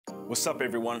What's up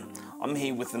everyone? I'm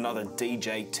here with another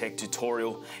DJ tech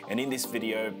tutorial, and in this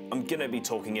video I'm gonna be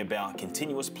talking about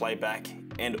continuous playback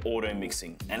and auto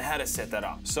mixing and how to set that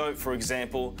up. So for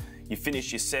example, you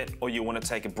finish your set or you want to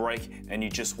take a break and you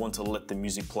just want to let the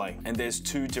music play. And there's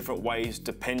two different ways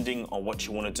depending on what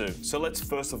you want to do. So let's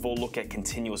first of all look at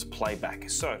continuous playback.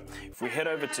 So if we head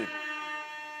over to...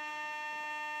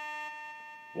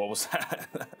 What was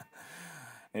that?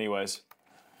 Anyways,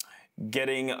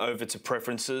 getting over to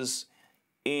preferences,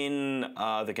 in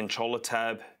the controller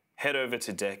tab, head over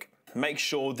to deck. Make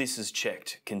sure this is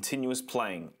checked. Continuous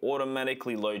playing,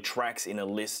 automatically load tracks in a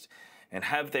list and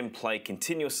have them play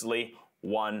continuously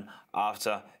one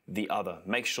after the other.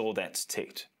 Make sure that's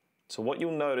ticked. So what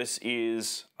you'll notice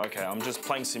is, okay, I'm just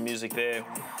playing some music there.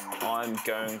 I'm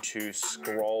going to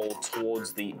scroll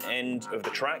towards the end of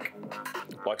the track,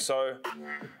 like so.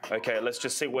 Okay, let's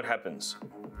just see what happens.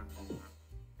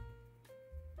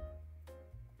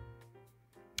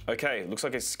 Okay, looks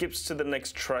like it skips to the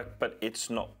next track, but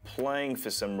it's not playing for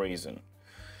some reason.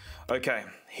 Okay,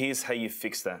 here's how you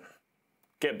fix that.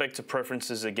 Get back to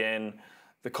preferences again.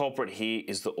 The culprit here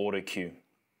is the auto cue.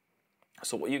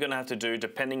 So what you're gonna have to do,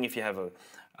 depending if you have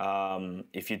a,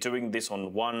 if you're doing this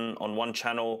on one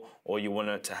channel or you want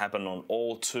it to happen on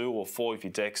all 2 or 4 of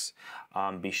your decks,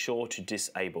 be sure to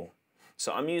disable.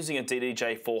 So I'm using a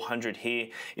DDJ-400 here.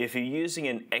 If you're using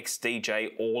an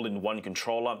XDJ all-in-one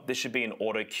controller, there should be an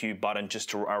auto cue button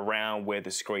just around where the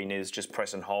screen is. Just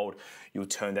press and hold. You'll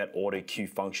turn that auto cue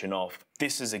function off.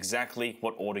 This is exactly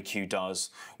what auto cue does.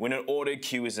 When an auto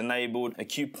cue is enabled, a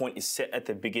cue point is set at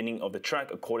the beginning of the track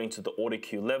according to the auto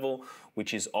cue level,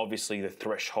 which is obviously the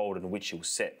threshold in which you'll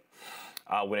set.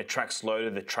 When a track's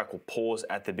loaded, the track will pause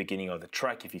at the beginning of the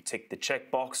track if you tick the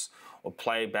checkbox, or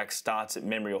playback starts at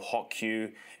memory or hot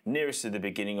cue nearest to the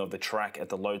beginning of the track at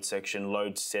the load section.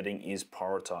 Load setting is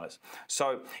prioritized.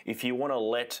 So if you want to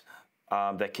let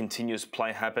that continuous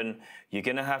play happen, you're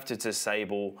going to have to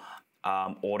disable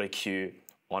auto cue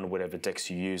on whatever decks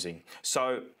you're using.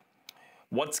 So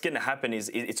what's going to happen is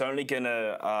it's only going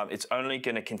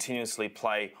to continuously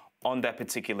play on that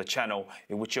particular channel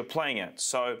in which you're playing at.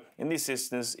 So in this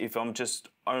instance, if I'm just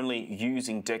only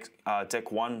using deck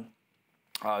one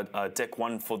for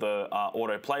the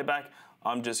auto playback,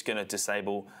 I'm just going to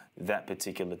disable that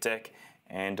particular deck.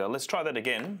 And let's try that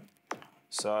again.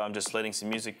 So I'm just letting some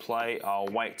music play. I'll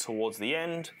wait towards the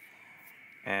end,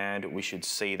 and we should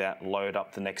see that load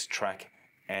up the next track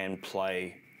and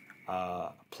play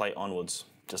onwards,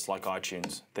 just like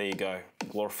iTunes. There you go,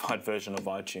 glorified version of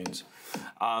iTunes.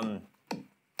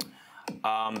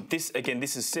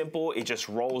 This is simple. It just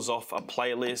rolls off a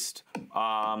playlist,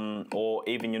 or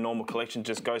even your normal collection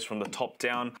just goes from the top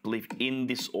down, I believe in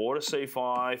this order. So if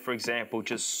I, for example,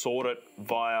 just sort it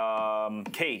via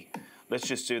key, let's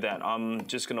just do that. I'm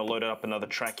just gonna load up another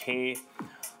track here,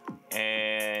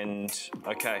 and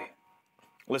okay,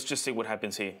 let's just see what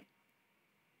happens here.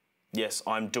 Yes,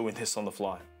 I'm doing this on the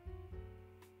fly.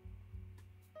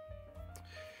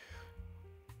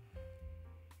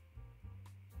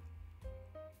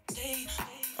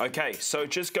 Okay, so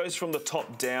it just goes from the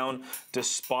top down,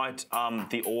 despite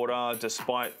the order,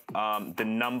 despite the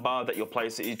number that you're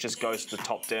placing, it just goes to the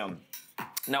top down.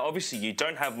 Now, obviously, you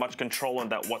don't have much control on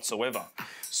that whatsoever.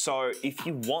 So if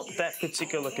you want that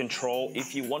particular control,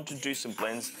 if you want to do some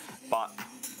blends, but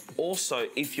also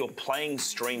if you're playing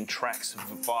stream tracks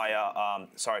via,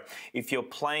 if you're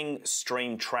playing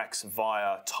stream tracks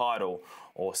via TIDAL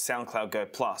or SoundCloud Go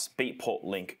Plus, Beatport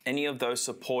Link, any of those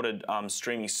supported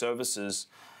streaming services,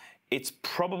 it's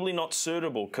probably not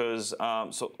suitable because,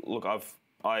 so look, I've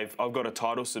got a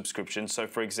TIDAL subscription. So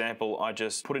for example, I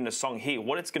just put in a song here.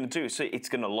 What it's going to do, so it's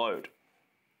going to load.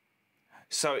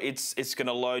 So it's going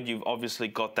to load. You've obviously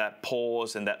got that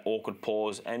pause and that awkward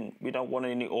pause, and we don't want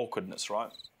any awkwardness,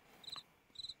 right?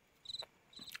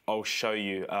 I'll show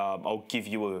you. I'll give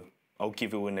you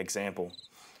an example.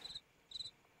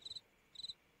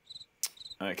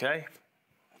 Okay,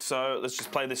 so let's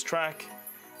just play this track.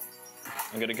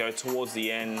 I'm going to go towards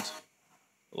the end,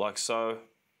 like so.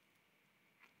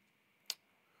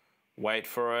 Wait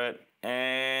for it,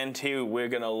 and here we're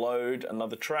going to load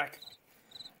another track.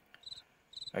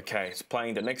 Okay, it's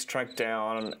playing the next track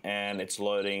down, and it's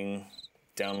loading,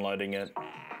 downloading it.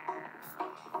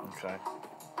 Okay.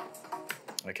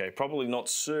 Okay, probably not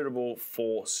suitable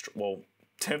for, well,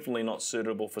 definitely not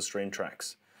suitable for stream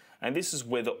tracks. And this is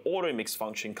where the auto mix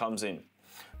function comes in.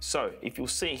 So if you'll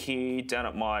see here down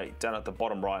at the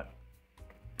bottom right,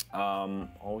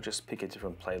 I'll just pick a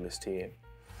different playlist here.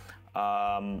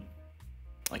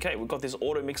 Okay, we've got this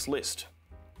auto mix list.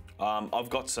 I've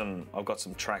got some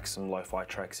tracks, some lo-fi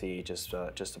tracks here, just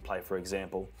to play for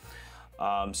example.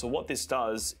 So what this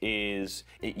does is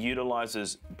it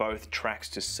utilizes both tracks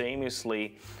to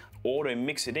seamlessly auto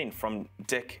mix it in from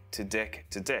deck to deck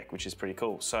to deck, which is pretty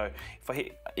cool. So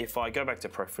if I go back to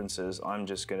preferences, I'm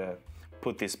just gonna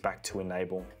put this back to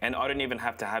enable, and I don't even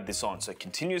have to have this on. So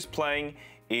continuous playing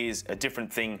is a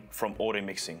different thing from auto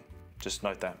mixing. Just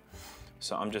note that.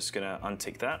 So I'm just gonna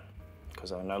untick that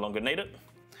because I no longer need it.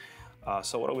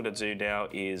 So what I'm gonna do now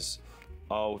is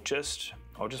I'll just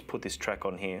put this track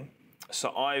on here.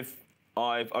 So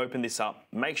I've opened this up.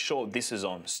 Make sure this is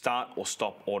on, start or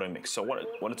stop auto mix. So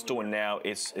what it's doing now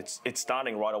is it's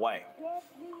starting right away.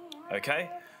 Okay.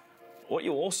 What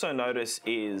you'll also notice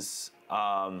is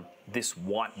this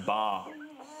white bar.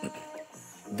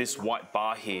 This white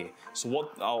bar here. So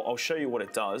I'll show you what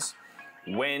it does.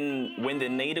 When the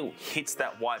needle hits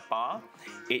that white bar,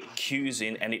 it cues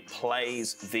in and it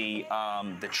plays the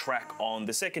track on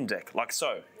the second deck, like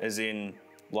so, as in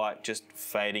like just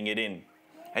fading it in.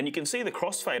 And you can see the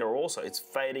crossfader also, it's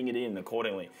fading it in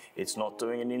accordingly. It's not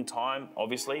doing it in time,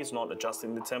 obviously, it's not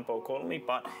adjusting the tempo accordingly,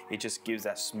 but it just gives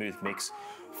that smooth mix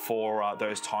for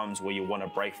those times where you want to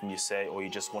break from your set or you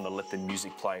just want to let the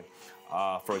music play,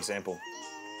 for example.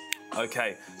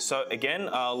 Okay, so again,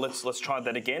 let's try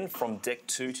that again from deck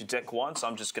 2 to deck 1. So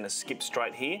I'm just going to skip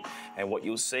straight here, and what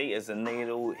you'll see is the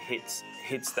needle hits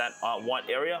that white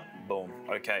area. Boom.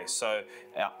 Okay, so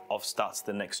off starts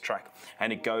the next track,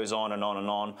 and it goes on and on and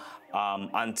on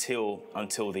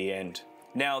until the end.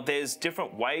 Now, there's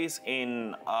different ways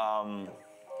in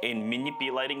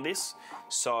manipulating this.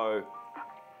 So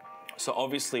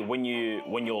obviously, when you're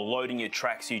loading your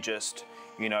tracks, you just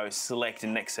select the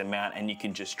next amount and you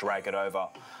can just drag it over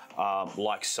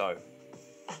like so.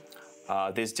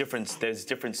 There's different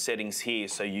settings here,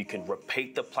 so you can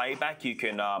repeat the playback. You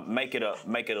can make it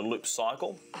a loop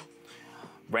cycle.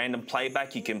 Random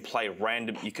playback, you can play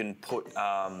random. You can put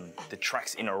the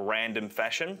tracks in a random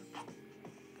fashion.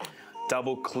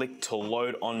 Double click to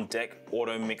load on deck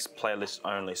auto mix playlist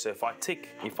only. So if I tick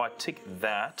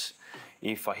that.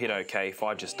 If I hit OK, if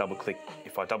I double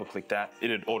click that,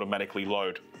 it'd automatically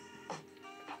load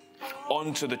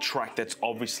onto the track that's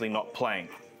obviously not playing,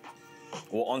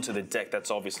 or onto the deck that's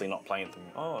obviously not playing.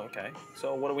 Oh, okay.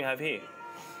 So what do we have here?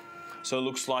 So it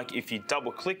looks like if you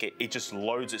double click it, it just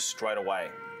loads it straight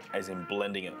away, as in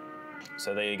blending it.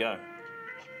 So there you go.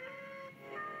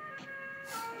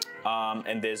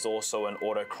 And there's also an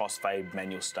auto crossfade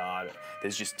manual start.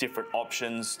 There's just different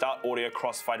options. Start audio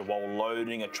crossfade while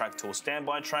loading a track to a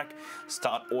standby track.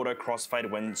 Start auto crossfade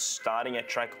when starting a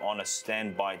track on a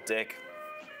standby deck.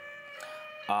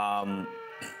 And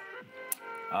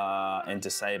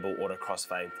disable auto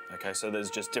crossfade. Okay, so there's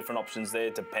just different options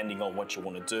there depending on what you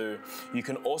want to do. You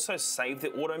can also save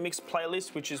the auto mix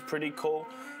playlist, which is pretty cool.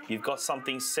 You've got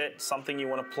something set, something you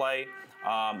want to play.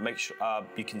 Make sure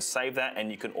you can save that, and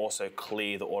you can also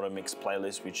clear the auto mix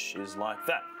playlist, which is like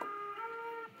that.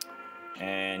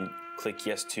 And click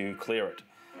yes to clear it.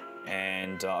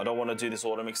 And I don't want to do this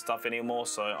auto mix stuff anymore,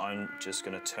 so I'm just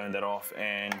going to turn that off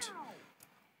and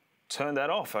turn that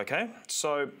off. Okay,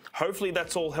 so hopefully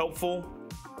that's all helpful.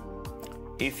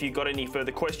 If you got any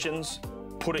further questions,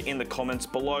 put it in the comments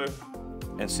below,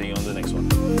 and see you on the next one.